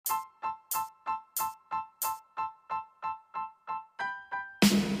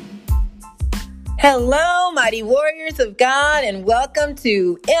Hello, mighty warriors of God, and welcome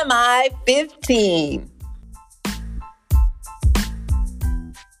to MI 15.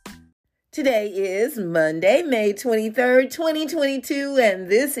 Today is Monday, May 23rd, 2022, and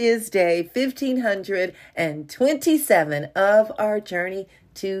this is day 1527 of our journey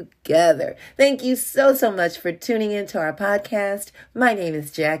together. Thank you so much for tuning into our podcast. My name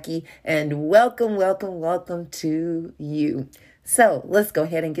is Jackie, and welcome to you. So let's go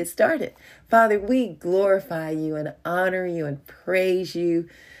ahead and get started. Father, we glorify you and honor you and praise you.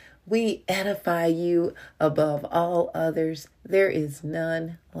 We edify you above all others. There is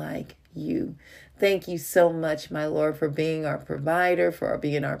none like you. Thank you so much, my Lord, for being our provider, for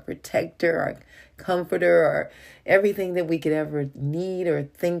being our protector, our comforter, or everything that we could ever need or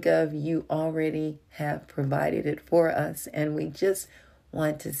think of. You already have provided it for us, and we just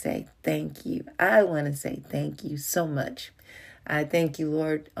want to say thank you. I want to say thank you so much. I thank you,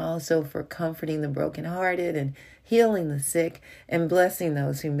 Lord, also for comforting the brokenhearted and healing the sick and blessing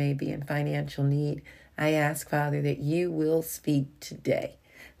those who may be in financial need. I ask, Father, that you will speak today,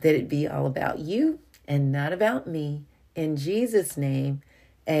 that it be all about you and not about me. In Jesus' name,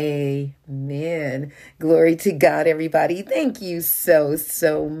 amen. Glory to God, everybody. Thank you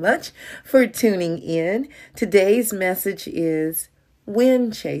so much for tuning in. Today's message is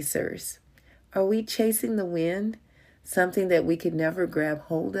wind chasers. Are we chasing the wind? Something that we could never grab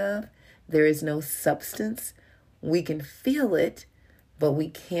hold of. There is no substance. We can feel it, but we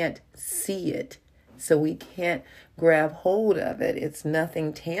can't see it. So we can't grab hold of it. It's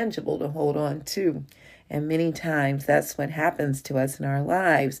nothing tangible to hold on to. And many times that's what happens to us in our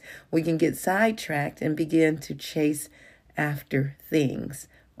lives. We can get sidetracked and begin to chase after things,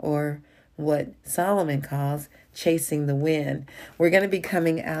 or what Solomon calls chasing the wind. We're going to be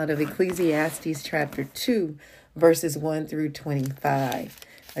coming out of Ecclesiastes chapter 2, verses 1 through 25.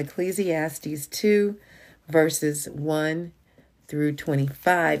 Ecclesiastes 2, verses 1 through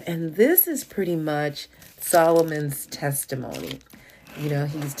 25. And this is pretty much Solomon's testimony. You know,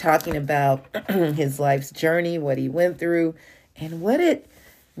 he's talking about his life's journey, what he went through, and what it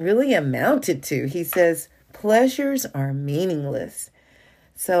really amounted to. He says, pleasures are meaningless.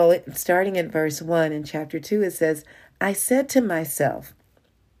 So starting at verse 1 in chapter 2, it says, I said to myself,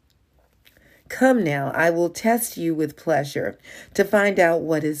 come now, I will test you with pleasure to find out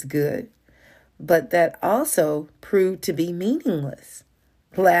what is good. But that also proved to be meaningless.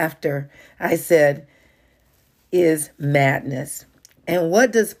 Laughter, I said, is madness. And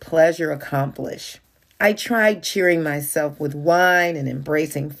what does pleasure accomplish? I tried cheering myself with wine and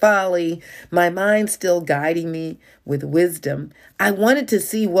embracing folly, my mind still guiding me with wisdom. I wanted to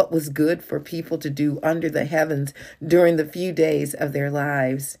see what was good for people to do under the heavens during the few days of their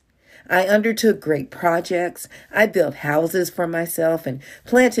lives. I undertook great projects. I built houses for myself and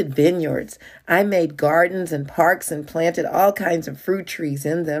planted vineyards. I made gardens and parks and planted all kinds of fruit trees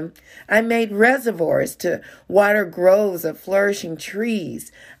in them. I made reservoirs to water groves of flourishing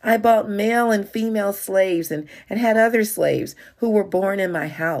trees. I bought male and female slaves and had other slaves who were born in my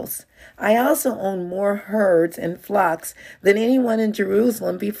house. I also owned more herds and flocks than anyone in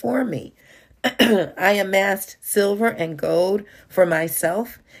Jerusalem before me. I amassed silver and gold for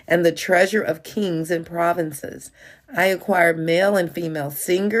myself and the treasure of kings and provinces. I acquired male and female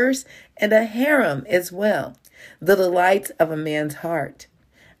singers and a harem as well, the delights of a man's heart.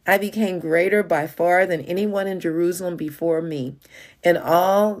 I became greater by far than anyone in Jerusalem before me. In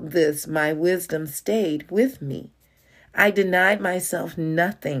all this, my wisdom stayed with me. I denied myself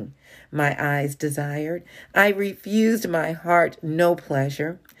nothing my eyes desired. I refused my heart no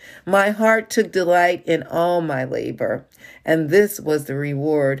pleasure. My heart took delight in all my labor, and this was the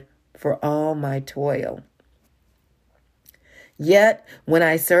reward for all my toil. Yet, when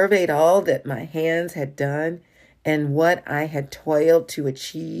I surveyed all that my hands had done and what I had toiled to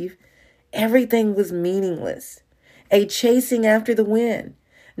achieve, everything was meaningless, a chasing after the wind.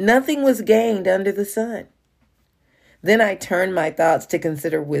 Nothing was gained under the sun. Then I turned my thoughts to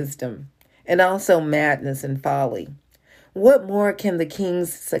consider wisdom, and also madness and folly. What more can the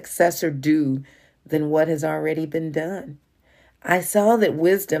king's successor do than what has already been done? I saw that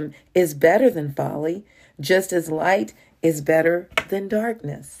wisdom is better than folly, just as light is better than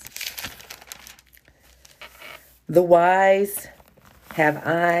darkness. The wise have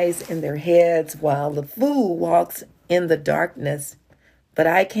eyes in their heads, while the fool walks in the darkness. But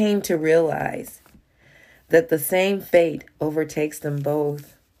I came to realize that the same fate overtakes them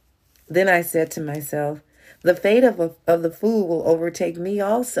both. Then I said to myself, the fate of the fool will overtake me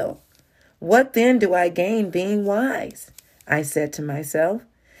also. What then do I gain being wise? I said to myself.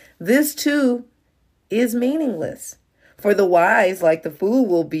 This too is meaningless. For the wise, like the fool,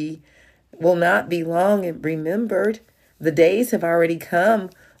 will not be long remembered. The days have already come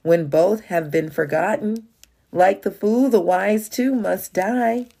when both have been forgotten. Like the fool, the wise too must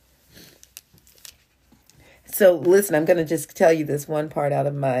die. So listen, I'm going to just tell you this one part out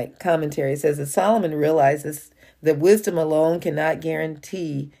of my commentary. It says that Solomon realizes that wisdom alone cannot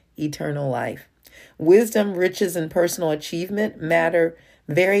guarantee eternal life. Wisdom, riches, and personal achievement matter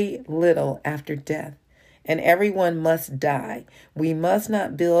very little after death, and everyone must die. We must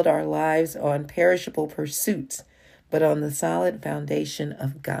not build our lives on perishable pursuits, but on the solid foundation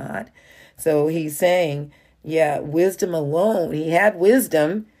of God. So he's saying, wisdom alone. He had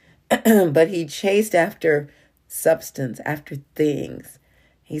wisdom, but he chased after substance, after things.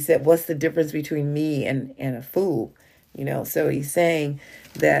 He said, what's the difference between me and a fool? So he's saying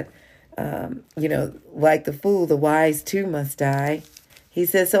that, like the fool, the wise too must die. He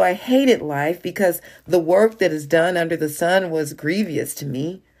says, so I hated life because the work that is done under the sun was grievous to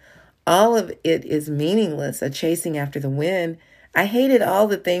me. All of it is meaningless, a chasing after the wind. I hated all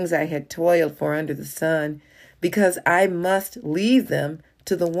the things I had toiled for under the sun because I must leave them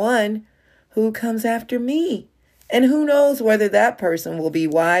to the one who comes after me. And who knows whether that person will be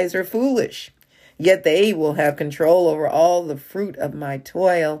wise or foolish. Yet they will have control over all the fruit of my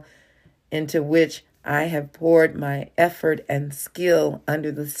toil, into which I have poured my effort and skill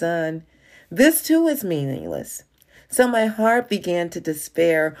under the sun. This too is meaningless. So my heart began to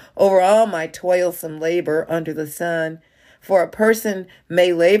despair over all my toilsome labor under the sun. For a person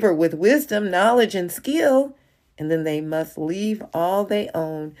may labor with wisdom, knowledge, and skill, and then they must leave all they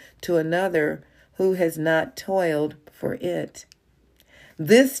own to another who has not toiled for it.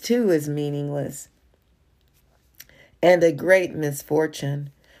 This too is meaningless and a great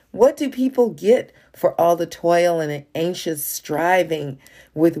misfortune. What do people get for all the toil and anxious striving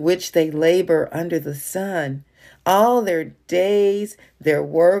with which they labor under the sun? All their days, their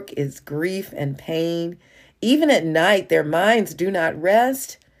work is grief and pain. Even at night, their minds do not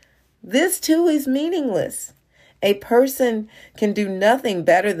rest. This too is meaningless. A person can do nothing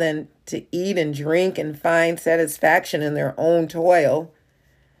better than to eat and drink and find satisfaction in their own toil.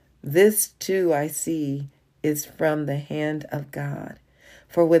 This too, I see, is from the hand of God.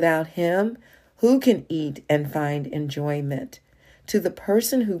 For without him, who can eat and find enjoyment? To the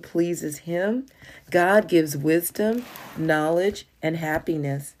person who pleases him, God gives wisdom, knowledge, and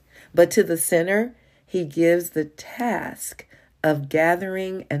happiness. But to the sinner, he gives the task of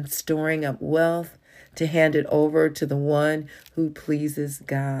gathering and storing up wealth to hand it over to the one who pleases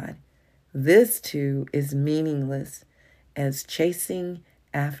God. This too is meaningless as chasing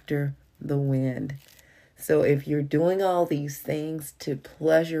after the wind. So if you're doing all these things to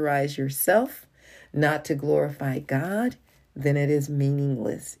pleasurize yourself, not to glorify God, then it is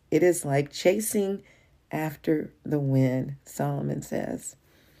meaningless. It is like chasing after the wind, Solomon says.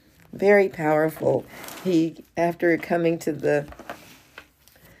 Very powerful. He, after coming to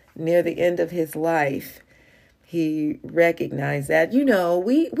near the end of his life, he recognized that,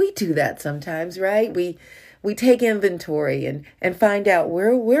 we do that sometimes, right? We take inventory and find out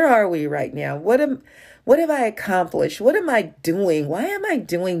where are we right now? What have I accomplished? What am I doing? Why am I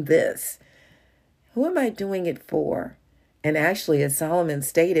doing this? Who am I doing it for? And actually, as Solomon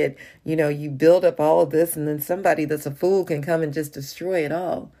stated, you build up all of this and then somebody that's a fool can come and just destroy it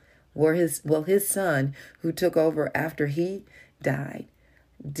all. His son, who took over after he died,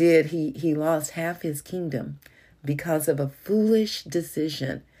 he lost half his kingdom because of a foolish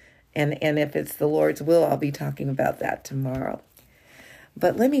decision. And if it's the Lord's will, I'll be talking about that tomorrow.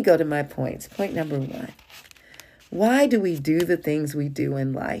 But let me go to my points. Point number 1. Why do we do the things we do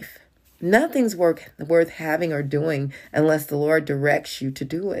in life? Nothing's worth having or doing unless the Lord directs you to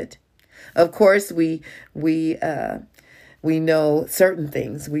do it. Of course, we know certain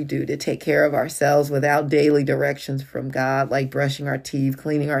things we do to take care of ourselves without daily directions from God, like brushing our teeth,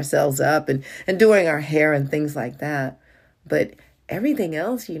 cleaning ourselves up, and doing our hair and things like that. But everything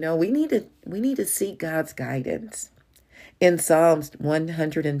else, we need to seek God's guidance. In Psalms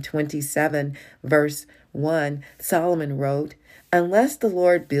 127, verse 1, Solomon wrote, "Unless the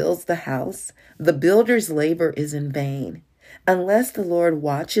Lord builds the house, the builder's labor is in vain. Unless the Lord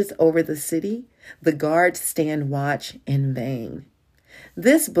watches over the city, the guards stand watch in vain."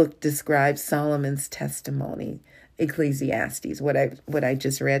 This book describes Solomon's testimony, Ecclesiastes, what I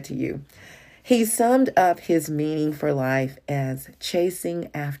just read to you. He summed up his meaning for life as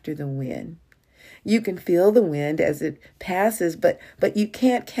chasing after the wind. You can feel the wind as it passes, but you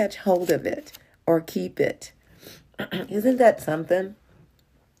can't catch hold of it or keep it. Isn't that something?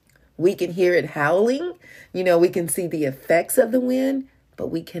 We can hear it howling. We can see the effects of the wind, but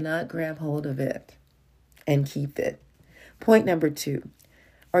we cannot grab hold of it and keep it. Point number 2.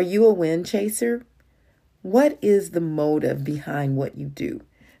 Are you a wind chaser? What is the motive behind what you do?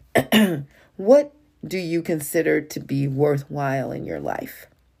 What do you consider to be worthwhile in your life?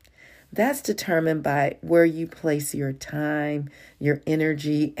 That's determined by where you place your time, your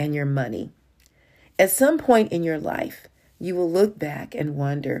energy, and your money. At some point in your life, you will look back and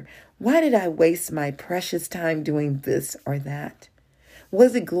wonder, why did I waste my precious time doing this or that?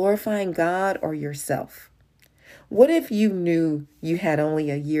 Was it glorifying God or yourself? What if you knew you had only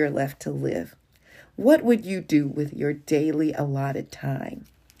a year left to live? What would you do with your daily allotted time?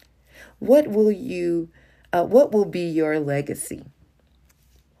 What will be your legacy?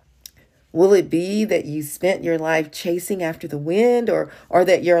 Will it be that you spent your life chasing after the wind, or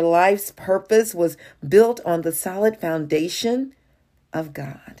that your life's purpose was built on the solid foundation of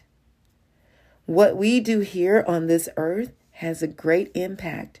God? What we do here on this earth has a great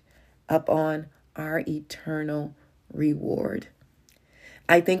impact upon our eternal reward.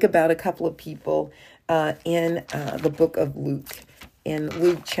 I think about a couple of people in the book of Luke, in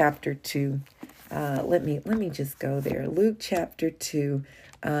Luke chapter 2. Let me just go there. Luke chapter 2,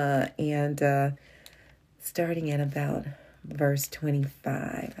 and starting at about verse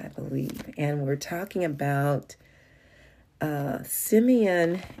 25, I believe. And we're talking about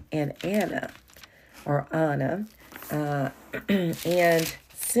Simeon and Anna, or Anna. And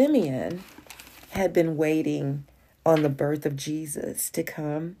Simeon had been waiting on the birth of Jesus to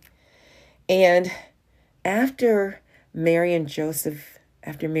come. And after Mary and Joseph,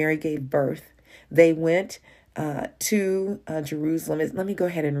 after Mary gave birth, they went to Jerusalem. Let me go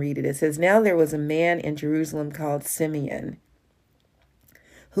ahead and read it. It says, "Now there was a man in Jerusalem called Simeon,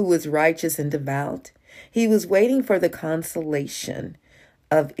 who was righteous and devout. He was waiting for the consolation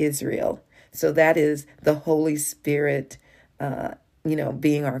of Israel." So that is the Holy Spirit,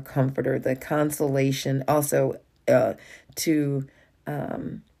 being our comforter, the consolation, also to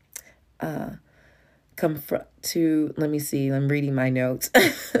comfort, let me see, I'm reading my notes.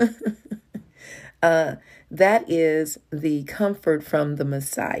 That is the comfort from the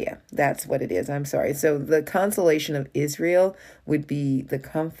Messiah. That's what it is. I'm sorry. So the consolation of Israel would be the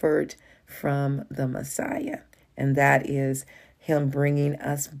comfort from the Messiah. And that is him bringing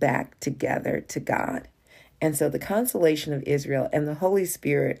us back together to God. And so the consolation of Israel and the Holy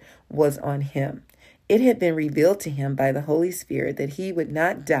Spirit was on him. It had been revealed to him by the Holy Spirit that he would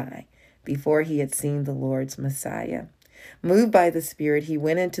not die before he had seen the Lord's Messiah. Moved by the Spirit, he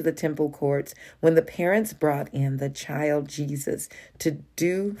went into the temple courts when the parents brought in the child Jesus to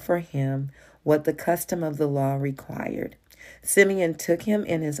do for him what the custom of the law required. Simeon took him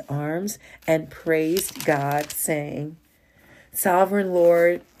in his arms and praised God, saying, "Sovereign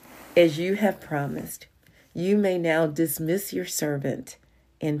Lord, as you have promised, you may now dismiss your servant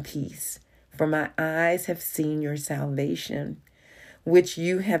in peace, for my eyes have seen your salvation, which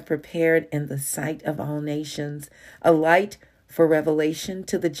you have prepared in the sight of all nations, a light for revelation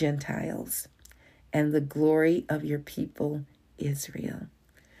to the Gentiles, and the glory of your people Israel."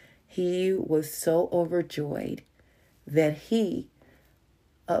 He was so overjoyed that he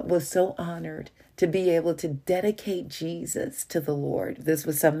was so honored to be able to dedicate Jesus to the Lord. This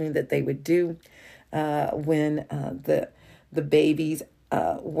was something that they would do when the babies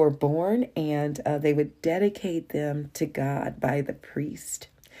were born, and they would dedicate them to God by the priest.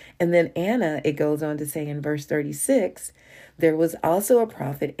 And then Anna, it goes on to say in verse 36, there was also a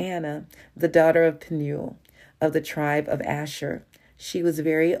prophet, Anna, the daughter of Penuel, of the tribe of Asher. She was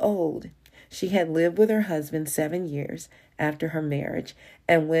very old. She had lived with her husband 7 years after her marriage,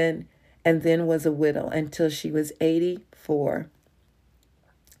 and then was a widow until she was 84.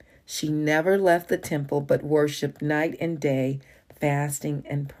 She never left the temple, but worshiped night and day, fasting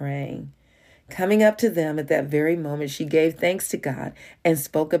and praying. Coming up to them at that very moment, she gave thanks to God and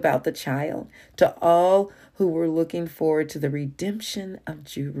spoke about the child to all who were looking forward to the redemption of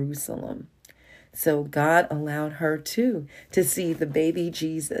Jerusalem. So God allowed her too to see the baby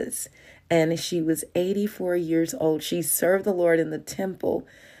Jesus. And she was 84 years old. She served the Lord in the temple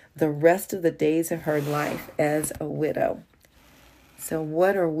the rest of the days of her life as a widow. So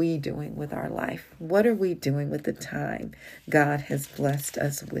what are we doing with our life? What are we doing with the time God has blessed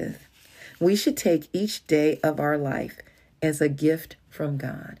us with? We should take each day of our life as a gift from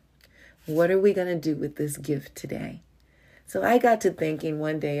God. What are we going to do with this gift today? So I got to thinking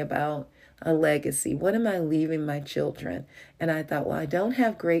one day about a legacy. What am I leaving my children? And I thought, well, I don't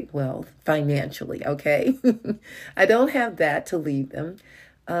have great wealth financially, okay? I don't have that to leave them,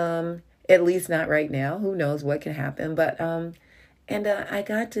 at least not right now. Who knows what can happen? But I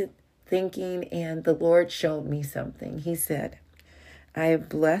got to thinking, and the Lord showed me something. He said, I have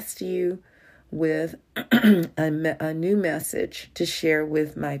blessed you with a new message to share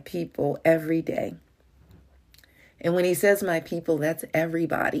with my people every day. And when he says my people, that's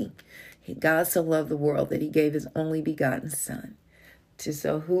everybody. God so loved the world that he gave his only begotten Son.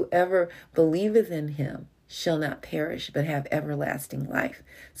 So whoever believeth in him shall not perish, but have everlasting life.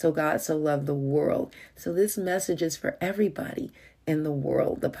 So God so loved the world. So this message is for everybody in the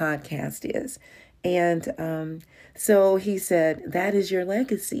world. The podcast is. And so he said, that is your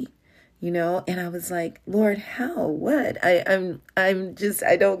legacy, and I was like, Lord, how, what? I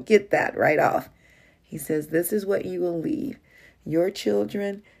don't get that right off. He says, this is what you will leave your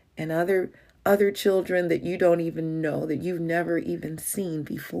children and other children that you don't even know, that you've never even seen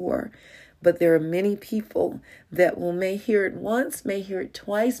before. But there are many people that may hear it once, may hear it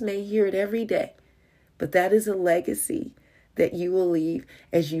twice, may hear it every day. But that is a legacy that you will leave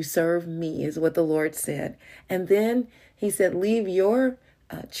as you serve me, is what the Lord said. And then he said, leave your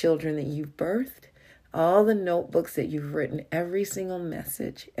children that you've birthed, all the notebooks that you've written, every single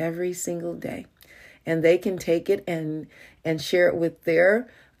message, every single day. And they can take it and share it with their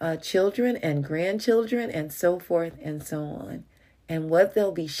children and grandchildren and so forth and so on. And what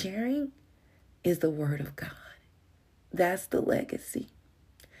they'll be sharing is the word of God. That's the legacy.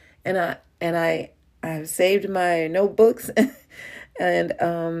 And I've saved my notebooks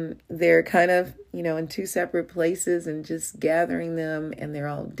and they're kind of, in two separate places and just gathering them, and they're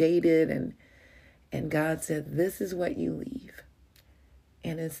all dated, and God said, this is what you leave.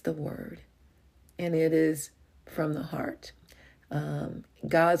 And it's the word. And it is from the heart.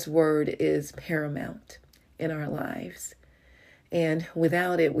 God's word is paramount in our lives. And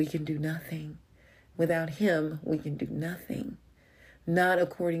without it, we can do nothing. Without him, we can do nothing. Not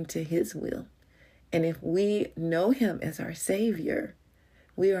according to his will. And if we know him as our Savior,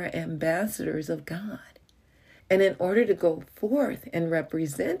 we are ambassadors of God. And in order to go forth and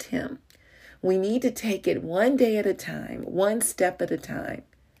represent him, we need to take it one day at a time, one step at a time,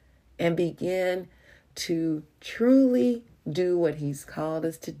 and begin to truly do what he's called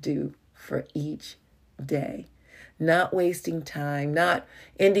us to do for each day. Not wasting time, not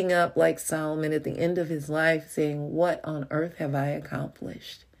ending up like Solomon at the end of his life saying, what on earth have I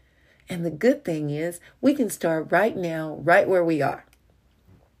accomplished? And the good thing is we can start right now, right where we are.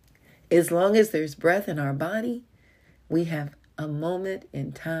 As long as there's breath in our body, we have a moment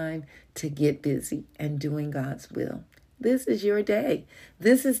in time to get busy and doing God's will. This is your day.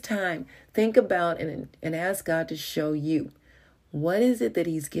 This is time. Think about and ask God to show you, what is it that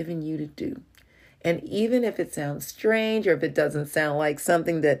he's given you to do? And even if it sounds strange, or if it doesn't sound like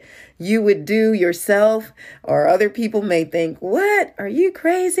something that you would do yourself, or other people may think, what? Are you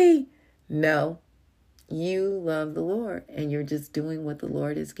crazy? No, you love the Lord and you're just doing what the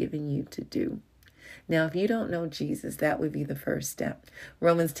Lord has given you to do. Now, if you don't know Jesus, that would be the first step.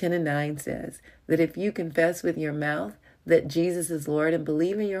 Romans 10:9 says that if you confess with your mouth that Jesus is Lord and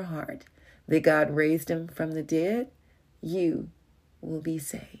believe in your heart that God raised him from the dead, you will be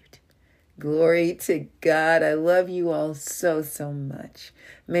saved. Glory to God. I love you all so, so much.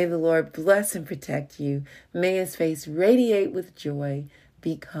 May the Lord bless and protect you. May his face radiate with joy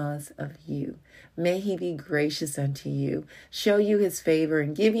because of you. May he be gracious unto you, show you his favor,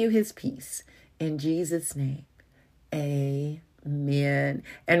 and give you his peace. In Jesus' name, amen.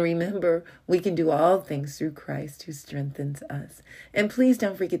 And remember, we can do all things through Christ who strengthens us. And please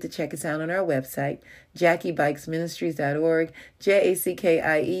don't forget to check us out on our website, JackieBikesMinistries.org,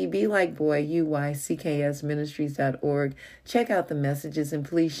 JACKIE, be like boy, UYCKS Ministries.org. Check out the messages and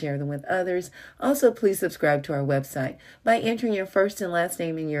please share them with others. Also, please subscribe to our website by entering your first and last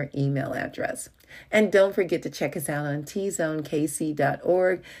name and your email address. And don't forget to check us out on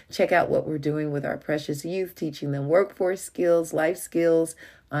tzonekc.org. Check out what we're doing with our precious youth, teaching them workforce skills, life skills,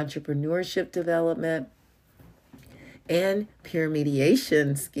 entrepreneurship development, and peer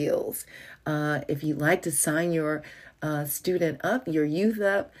mediation skills. If you'd like to sign your student up, your youth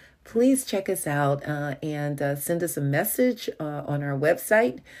up, please check us out and send us a message on our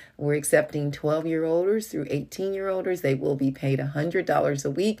website. We're accepting 12-year-olders through 18-year-olders. They will be paid $100 a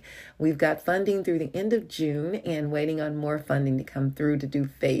week. We've got funding through the end of June and waiting on more funding to come through to do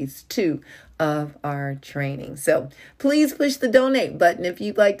phase 2 of our training. So please push the donate button if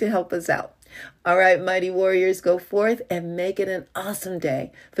you'd like to help us out. All right, mighty warriors, go forth and make it an awesome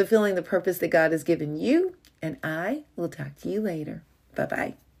day, fulfilling the purpose that God has given you. And I will talk to you later.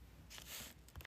 Bye-bye.